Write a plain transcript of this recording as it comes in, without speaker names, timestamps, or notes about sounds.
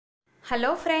Hello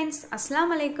friends,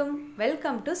 Assalamu alaikum.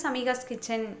 Welcome to Samiga's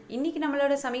Kitchen. இன்னைக்கு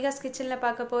நம்மளோட Samiga's Kitchenல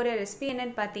பார்க்க போற ரெசிபி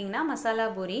என்னன்னு பாத்தீங்கன்னா மசாலா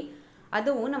பூரி.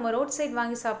 அதுவும் நம்ம ரோட் சைடு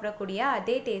வாங்கி சாப்பிடக்கூடிய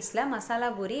அதே டேஸ்ட்ல மசாலா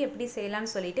பூரி எப்படி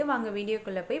செய்யலாம்னு சொல்லிட்டு வாங்க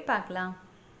வீடியோக்குள்ள போய் பார்க்கலாம்.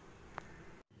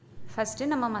 ஃபர்ஸ்ட்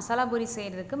நம்ம மசாலா பூரி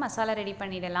செய்யிறதுக்கு மசாலா ரெடி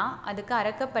பண்ணிடலாம். அதுக்கு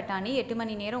அரை கப் பட்டாணி 8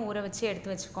 மணி நேரம் ஊற வச்சு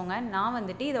எடுத்து வச்சுக்கோங்க. நான்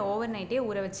வந்துட்டு இத ஓவர் நைட்டே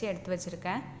ஊற வச்சு எடுத்து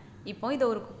வச்சிருக்கேன். இப்போ இத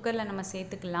ஒரு குக்கர்ல நம்ம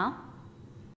சேர்த்துக்கலாம்.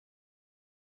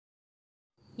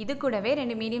 இது கூடவே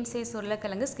 2 மீடியம் சைஸ்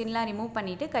உருளைக்கிழங்கு ஸ்கின்லாம் ரிமூவ்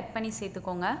பண்ணிட்டு கட் பண்ணி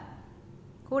சேர்த்துக்கோங்க.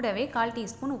 கூடவே 1/4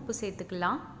 டீஸ்பூன் உப்பு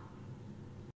சேர்த்துக்கலாம்.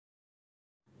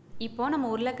 இப்போ நம்ம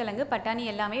உருளைக்கிழங்கு பட்டாணி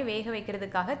எல்லாமே வேக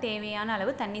வைக்கிறதுக்காக தேவையான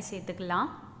அளவு தண்ணி சேர்த்துக்கலாம்.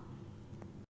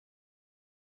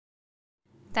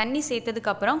 தண்ணி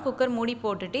சேர்த்ததுக்கு அப்புறம் குக்கர் மூடி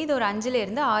போட்டுட்டு இது ஒரு 5 ல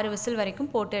இருந்து 6 விசில்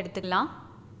வரைக்கும் போட்டு எடுத்துக்கலாம்.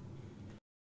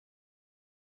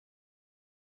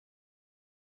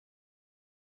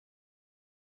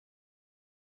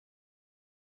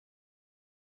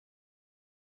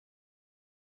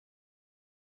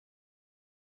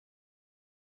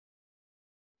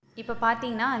 இப்போ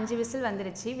பார்த்தீங்கன்னா 5 விசில்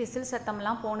வந்துருச்சு. விசில்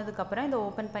சத்தம்லாம் போனதுக்கப்புறம் இதை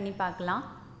ஓப்பன் பண்ணி பார்க்கலாம்.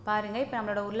 பாருங்கள், இப்போ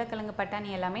நம்மளோட உருளைக்கிழங்கு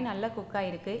பட்டாணி எல்லாமே நல்லா குக்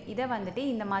ஆகிருக்கு. இதை வந்துட்டு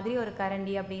இந்த மாதிரி ஒரு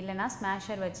கரண்டி அப்படி இல்லைன்னா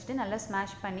ஸ்மாஷர் வச்சுட்டு நல்லா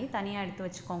ஸ்மாஷ் பண்ணி தனியாக எடுத்து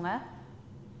வச்சுக்கோங்க.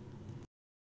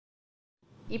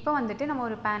 இப்போ வந்துட்டு நம்ம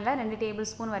ஒரு பேனில் 2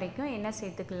 டேபிள் ஸ்பூன் வரைக்கும் எண்ணெய்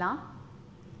சேர்த்துக்கலாம்.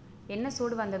 எண்ணெய்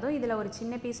சூடு வந்ததும் இதில் ஒரு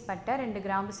சின்ன பீஸ் பட்டை 2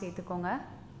 கிராம்பு சேர்த்துக்கோங்க.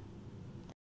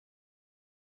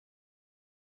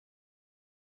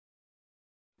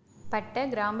 பட்டை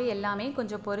கிராம்பு எல்லாமே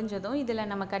கொஞ்சம் பொரிஞ்சதும் இதில்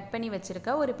நம்ம கட் பண்ணி வச்சுருக்க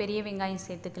ஒரு பெரிய வெங்காயம்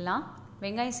சேர்த்துக்கலாம்.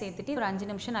 வெங்காயம் சேர்த்துட்டு ஒரு 5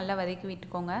 நிமிஷம் நல்லா வதக்கி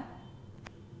விட்டுக்கோங்க.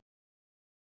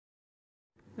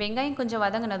 வெங்காயம் கொஞ்சம்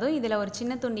வதங்கினதும் இதில் ஒரு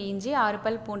சின்ன துண்டு இஞ்சி 6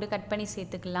 பல் பூண்டு கட் பண்ணி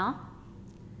சேர்த்துக்கலாம்.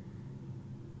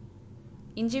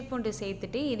 இஞ்சி பூண்டு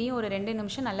சேர்த்துட்டு இதையும் ஒரு 2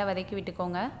 நிமிஷம் நல்லா வதக்கி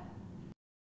விட்டுக்கோங்க.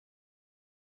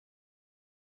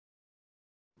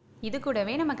 இது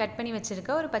கூடவே நம்ம கட் பண்ணி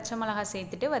வச்சுருக்க ஒரு பச்சை மிளகாய்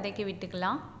சேர்த்துட்டு வதக்கி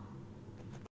விட்டுக்கலாம்.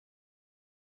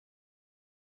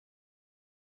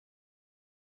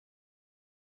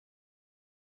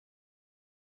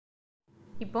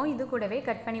 இப்போ இது கூடவே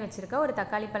கட் பண்ணி வச்சுருக்க ஒரு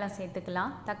தக்காளி பழம்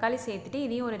சேர்த்துக்கலாம். தக்காளி சேர்த்துட்டு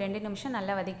இதையும் ஒரு 2 நிமிஷம்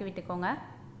நல்லா வதக்கி விட்டுக்கோங்க.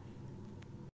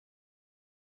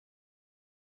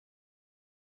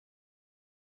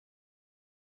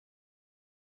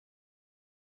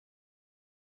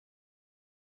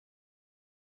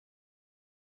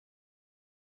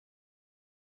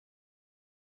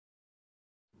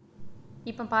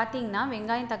 இப்போ பார்த்தீங்கன்னா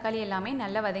வெங்காயம் தக்காளி எல்லாமே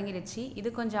நல்லா வதங்கிடுச்சு. இது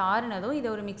கொஞ்சம் ஆறுனதும் இதை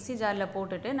ஒரு மிக்ஸி ஜாரில்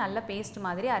போட்டுட்டு நல்ல பேஸ்ட்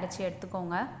மாதிரி அரைச்சி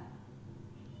எடுத்துக்கோங்க.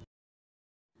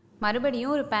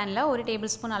 மறுபடியும் ஒரு பேனில் 1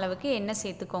 டேபிள் ஸ்பூன் அளவுக்கு எண்ணெய்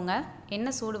சேர்த்துக்கோங்க.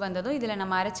 எண்ணெய் சூடு வந்ததும் இதில்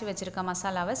நம்ம அரைச்சி வச்சுருக்க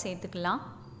மசாலாவை சேர்த்துக்கலாம்.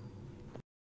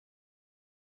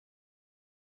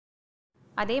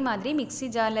 அதே மாதிரி மிக்ஸி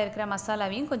ஜாரில் இருக்கிற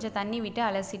மசாலாவையும் கொஞ்சம் தண்ணி விட்டு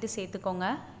அலசிட்டு சேர்த்துக்கோங்க.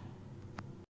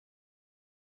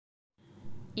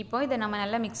 இப்போ இதை நம்ம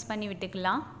நல்லா மிக்ஸ் பண்ணி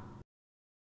விட்டுக்கலாம்.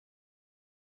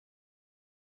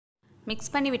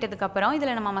 மிக்ஸ் பண்ணி விட்டதுக்கப்புறம்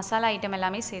இதில் நம்ம மசாலா ஐட்டம்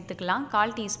எல்லாமே சேர்த்துக்கலாம்.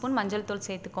 1/4 டீஸ்பூன் மஞ்சள் தூள்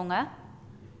சேர்த்துக்கோங்க.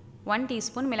 1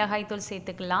 டீஸ்பூன் மிளகாய் தூள்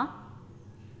சேர்த்துக்கலாம்.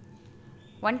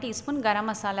 1 டீஸ்பூன் கரம்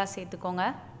மசாலா சேர்த்துக்கோங்க.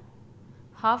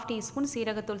 1/2 டீஸ்பூன்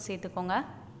சீரகத்தூள் சேர்த்துக்கோங்க.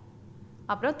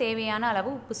 அப்புறம் தேவையான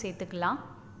அளவு உப்பு சேர்த்துக்கலாம்.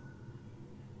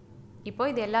 இப்போ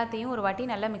இது எல்லாத்தையும் ஒரு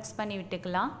வாட்டி நல்லா மிக்ஸ் பண்ணி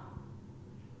விட்டுக்கலாம்.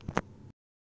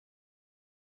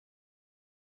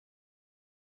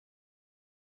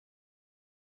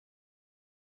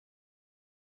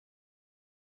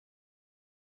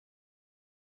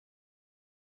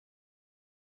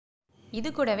 இது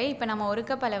கூடவே இப்போ நம்ம 1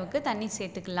 கப் அளவுக்கு தண்ணி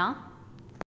சேர்த்துக்கலாம்.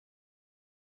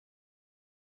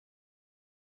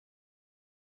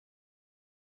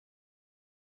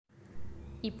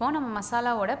 இப்போ நம்ம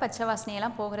மசாலாவோட பச்சை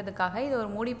வாசனையெல்லாம் போகிறதுக்காக இது ஒரு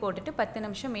மூடி போட்டுட்டு 10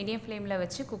 நிமிஷம் மீடியம் ஃப்ளேமில்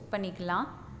வச்சு குக் பண்ணிக்கலாம்.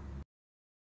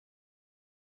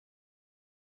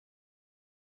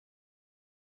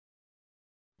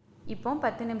 இப்போ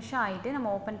 10 நிமிஷம் ஆகிட்டு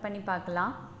நம்ம ஓப்பன் பண்ணி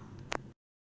பார்க்கலாம்.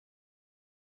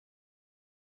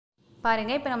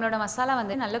 பாருங்கள், இப்போ நம்மளோட மசாலா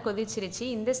வந்து நல்லா கொதிச்சிருச்சு.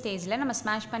 இந்த ஸ்டேஜில் நம்ம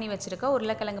ஸ்மாஷ் பண்ணி வச்சுருக்க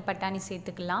உருளைக்கிழங்கு பட்டாணி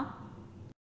சேர்த்துக்கலாம்.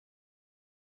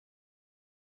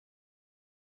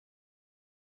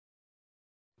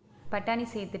 பட்டாணி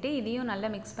சேர்த்துட்டு இதையும் நல்லா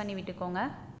மிக்ஸ் பண்ணி விட்டுக்கோங்க.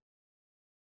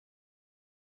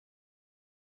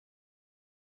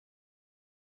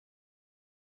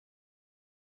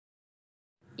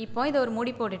 இப்போ இதை ஒரு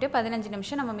மூடி போட்டுட்டு 15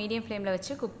 நிமிஷம் நம்ம மீடியம் ஃப்ளேமில்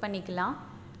வச்சு குக் பண்ணிக்கலாம்.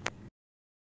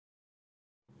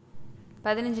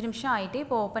 15 நிமிஷம் ஆகிட்டு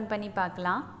இப்போ ஓப்பன் பண்ணி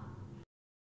பார்க்கலாம்.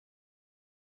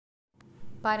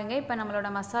 பாருங்கள், இப்போ நம்மளோட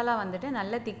மசாலா வந்துட்டு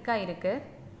நல்ல திக்காக இருக்குது.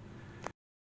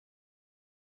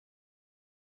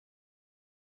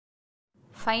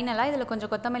 ஃபைனலாக இதில்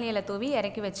கொஞ்சம் கொத்தமல்லி இலை தூவி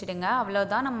இறக்கி வச்சுடுங்க.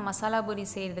 அவ்வளோதான், நம்ம மசாலா பூரி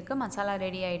செய்கிறதுக்கு மசாலா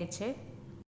ரெடி ஆயிடுச்சு.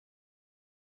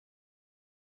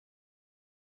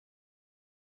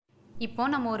 இப்போ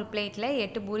நம்ம ஒரு பிளேட்டில்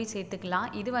 8 பூரி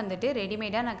சேர்த்துக்கலாம். இது வந்துட்டு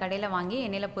ரெடிமேடாக நான் கடையில் வாங்கி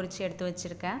எண்ணெயில் பொரித்து எடுத்து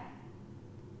வச்சுருக்கேன்.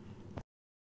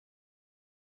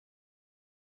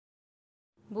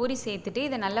 பூரி சேர்த்துட்டு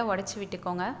இதை நல்லா உடச்சி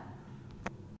விட்டுக்கோங்க.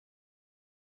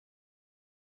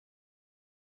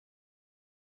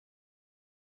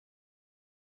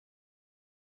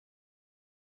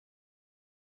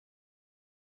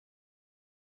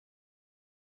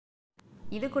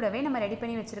 இது கூடவே நம்ம ரெடி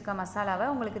பண்ணி வச்சுருக்க மசாலாவை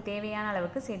உங்களுக்கு தேவையான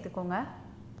அளவுக்கு சேர்த்துக்கோங்க.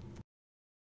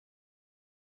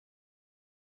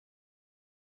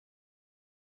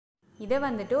 இதை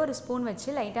வந்துட்டு ஒரு ஸ்பூன் வச்சு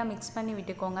லைட்டாக மிக்ஸ் பண்ணி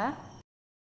விட்டுக்கோங்க.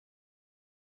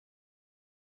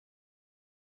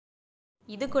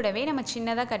 இது கூடவே நம்ம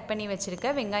சின்னதாக கட் பண்ணி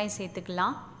வச்சுருக்க வெங்காயம்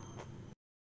சேர்த்துக்கலாம்.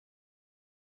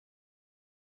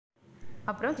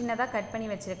 அப்புறம் சின்னதாக கட் பண்ணி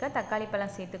வச்சுருக்க தக்காளி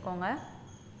பழம் சேர்த்துக்கோங்க.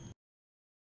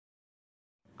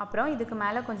 அப்புறம் இதுக்கு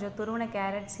மேலே கொஞ்சம் துருவின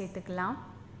கேரட் சேர்த்துக்கலாம்.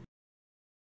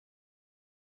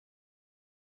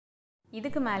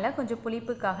 இதுக்கு மேலே கொஞ்சம்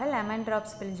புளிப்புக்காக லெமன்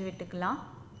ட்ராப்ஸ் பிழிஞ்சு விட்டுக்கலாம்.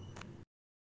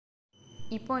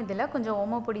 இப்போ இதில் கொஞ்சம்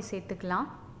ஓமப்பொடி சேர்த்துக்கலாம்.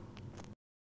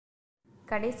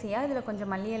 கடைசியாக இதில்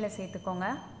கொஞ்சம் மல்லி இலை சேர்த்துக்கோங்க.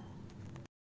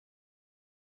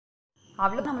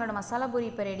 அவ்வளோ, நம்மளோட மசாலா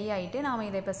பூரி இப்போ ரெடி ஆகிட்டு நாம்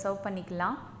இதை இப்போ சர்வ்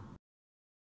பண்ணிக்கலாம்.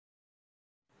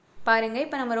 பாருங்கள்,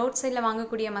 இப்போ நம்ம ரோட் சைடில்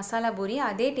வாங்கக்கூடிய மசாலா பூரி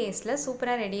அதே டேஸ்ட்டில்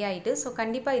சூப்பராக ரெடி ஆகிட்டு. ஸோ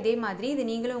கண்டிப்பாக இதே மாதிரி இது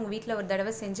நீங்களும் உங்கள் வீட்டில் ஒரு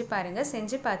தடவை செஞ்சு பாருங்கள்.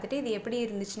 செஞ்சு பார்த்துட்டு இது எப்படி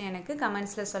இருந்துச்சுன்னு எனக்கு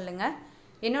கமெண்ட்ஸில் சொல்லுங்கள்.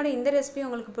 என்னோட இந்த ரெசிபி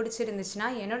உங்களுக்கு பிடிச்சிருந்துச்சுன்னா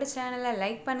என்னோட சேனலை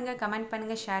லைக் பண்ணுங்கள், கமெண்ட்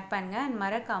பண்ணுங்கள், ஷேர் பண்ணுங்கள் அண்ட்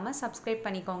மறக்காமல் சப்ஸ்கிரைப்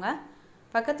பண்ணிக்கோங்க.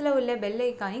 பக்கத்தில் உள்ள பெல்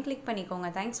ஐக்கானையும் கிளிக் பண்ணிக்கோங்க.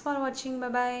 தேங்க்ஸ் ஃபார் வாட்சிங்.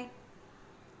 Bye bye.